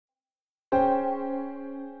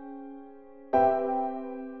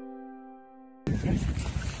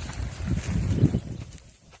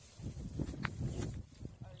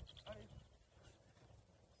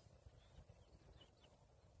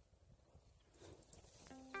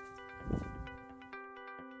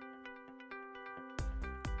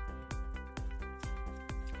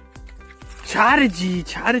잘하지,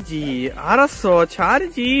 잘하지. 알았어,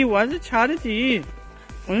 잘하지. 완전 잘하지.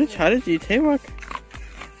 완전 잘하지. 대박.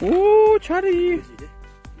 오, 잘하지.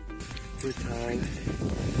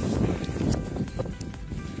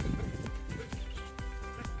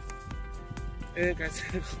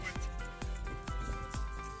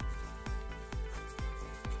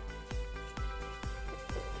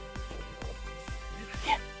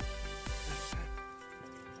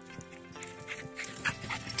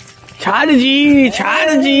 잘하지,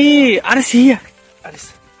 잘하지. 아리스,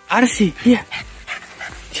 아리스,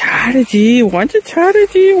 잘하지. 완전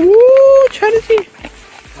잘하지. 오, 잘하지.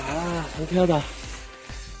 아, 상쾌하다.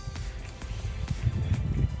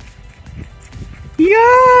 이야,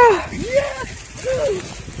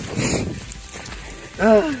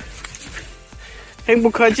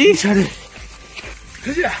 행복하지? 잘해.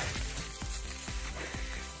 가자.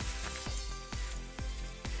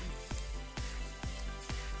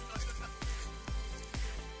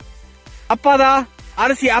 아빠다.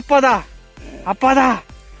 아리스 아빠다. 아빠다.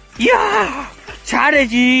 이야,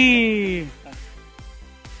 잘하지.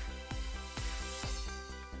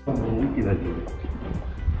 웃기다 지금.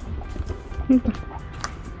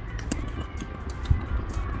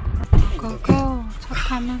 고고, 차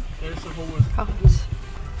타면 There's a hole. 가보지.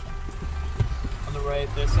 On the right,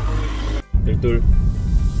 there's a hole. 열둘.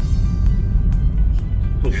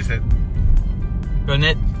 열셋.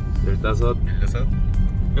 열넷, 열다섯. 열여섯.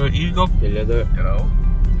 열일곱, 열여덟. 열아홉.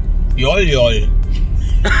 열.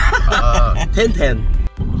 아, 텐텐.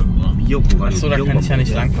 미역국가. Achso, da kann ich ja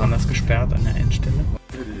nicht langfahren, das ist gesperrt an der Endstelle.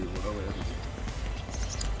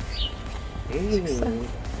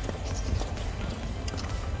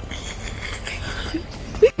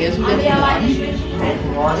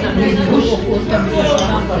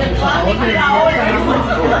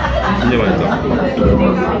 진짜 맛있다.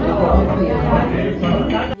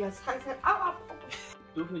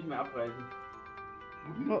 Dürfen nicht mehr abreisen.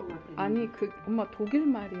 아니 그 엄마 독일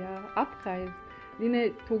말이야. abreisen.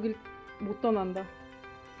 니네 독일 못 떠난다.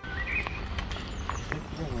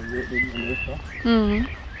 응.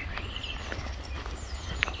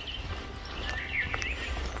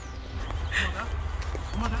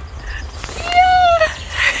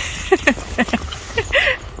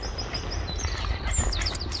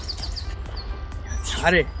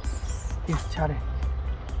 잘해. 잘해.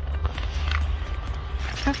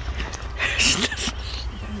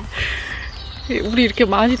 우리 이렇게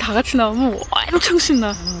많이 다 같이 나오면 엄청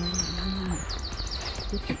신나.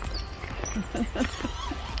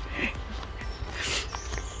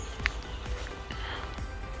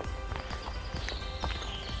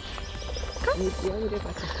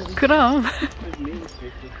 그럼.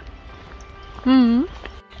 응.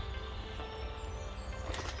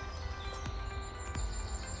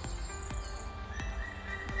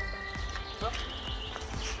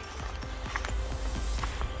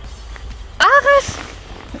 Aris!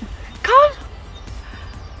 Komm!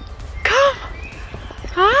 Komm!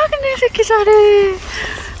 아, 근데 이 새끼 잘해.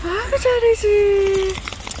 아, 잘해지.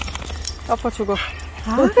 아빠 죽어.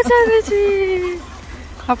 아, 잘해지.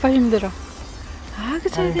 아빠 힘들어. 아,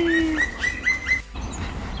 잘해.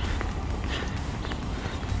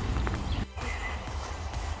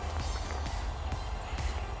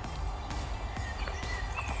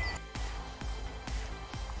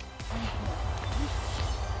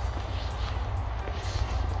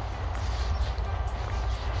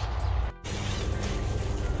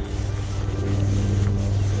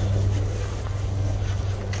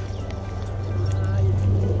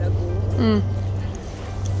 응.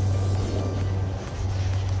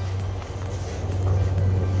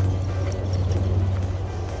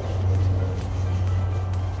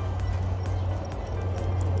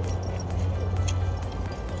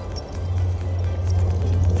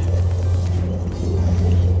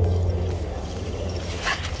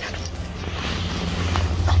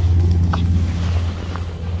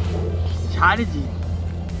 잘하지.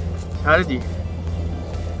 잘하지.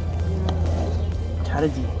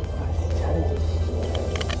 잘하지.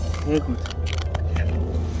 대구.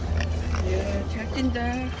 잘 뛴다.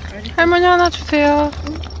 할머니 하나 주세요.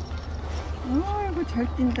 아이고 잘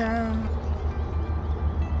뛴다.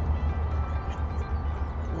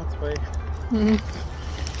 응.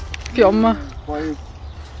 우리 엄마.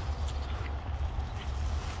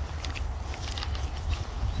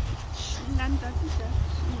 신난다 진짜.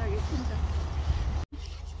 신나게 뛴다.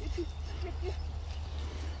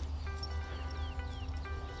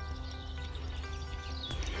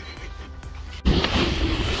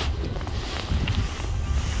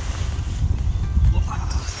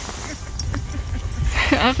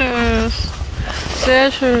 Aris.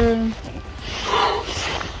 Sehr schön.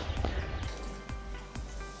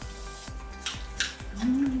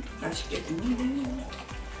 맛있겠는데.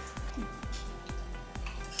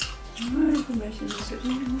 아이고 맛있는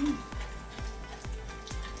소리.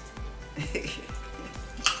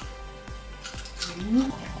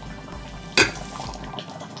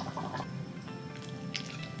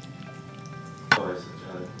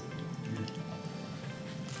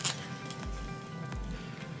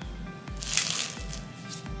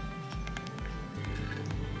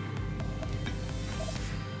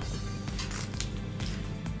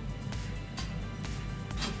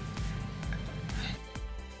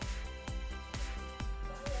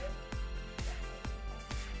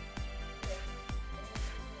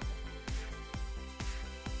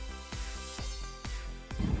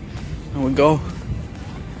 And we'll go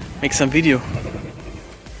make some video.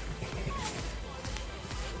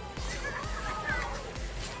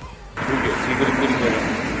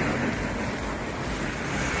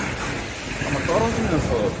 아마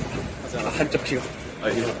떨어지면서 하잖아. 한쪽 키가. 아,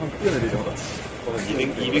 이거 한 뛰어내리잖아.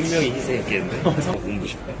 200명이 희생했겠네. 공부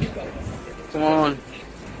싶다. Come on.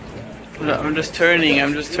 I'm just turning.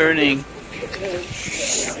 I'm just turning.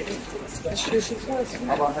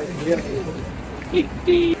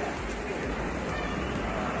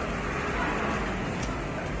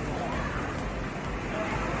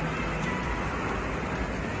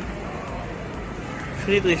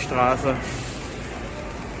 Friedrichstraße.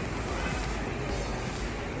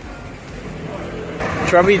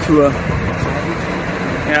 Trabi Tour.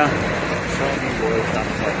 Yeah.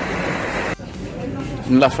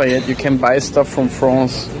 In Lafayette, you can buy stuff from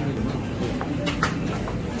France.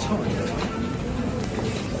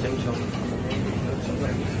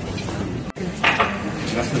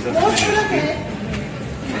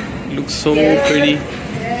 Looks so pretty.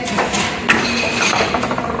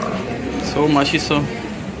 So macizo.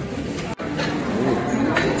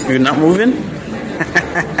 You're not moving?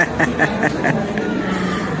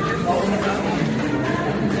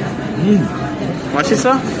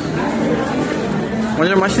 Macizo? Want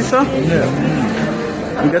your macizo? Yeah.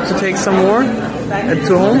 You got to take some more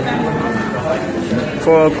to home?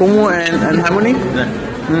 For Como and Harmony? 네.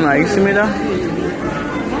 알겠습니다.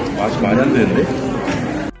 맛이 많이 안 되는데?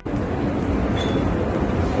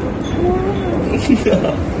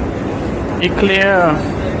 Eclair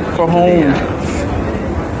for home.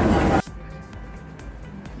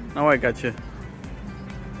 Now I got you.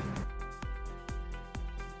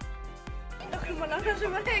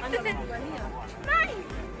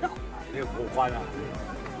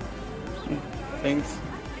 Thanks.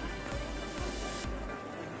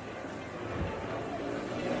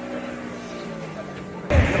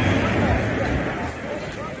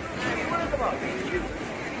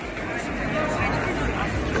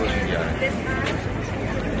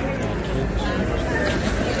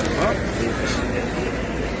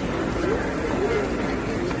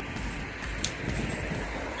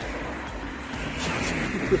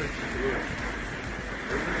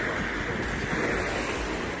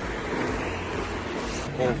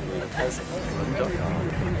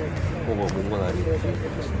 뭐 뭔건 아니지.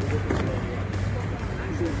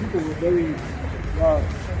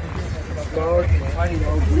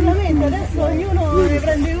 Solamente adesso ognuno ne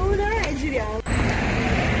prende una e giriamo.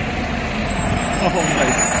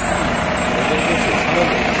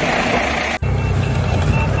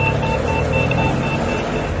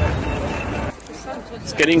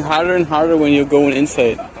 It's getting harder and harder when you're going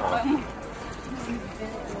inside.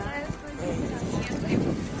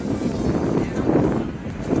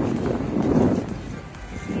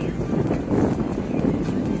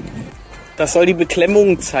 Das soll die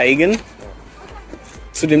Beklemmung zeigen,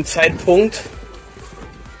 zu dem Zeitpunkt,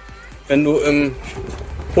 wenn du im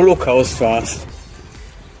Holocaust warst.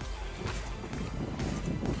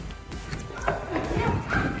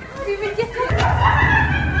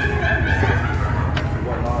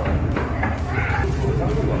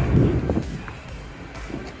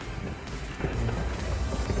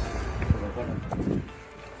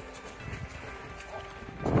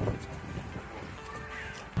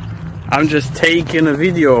 I'm just taking a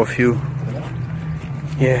video of you.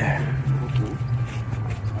 Yeah.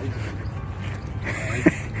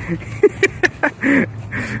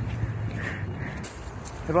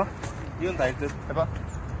 해봐. 이건 다 듯. 해봐.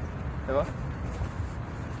 해봐.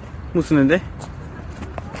 무슨인데?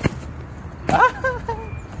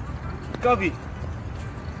 까비.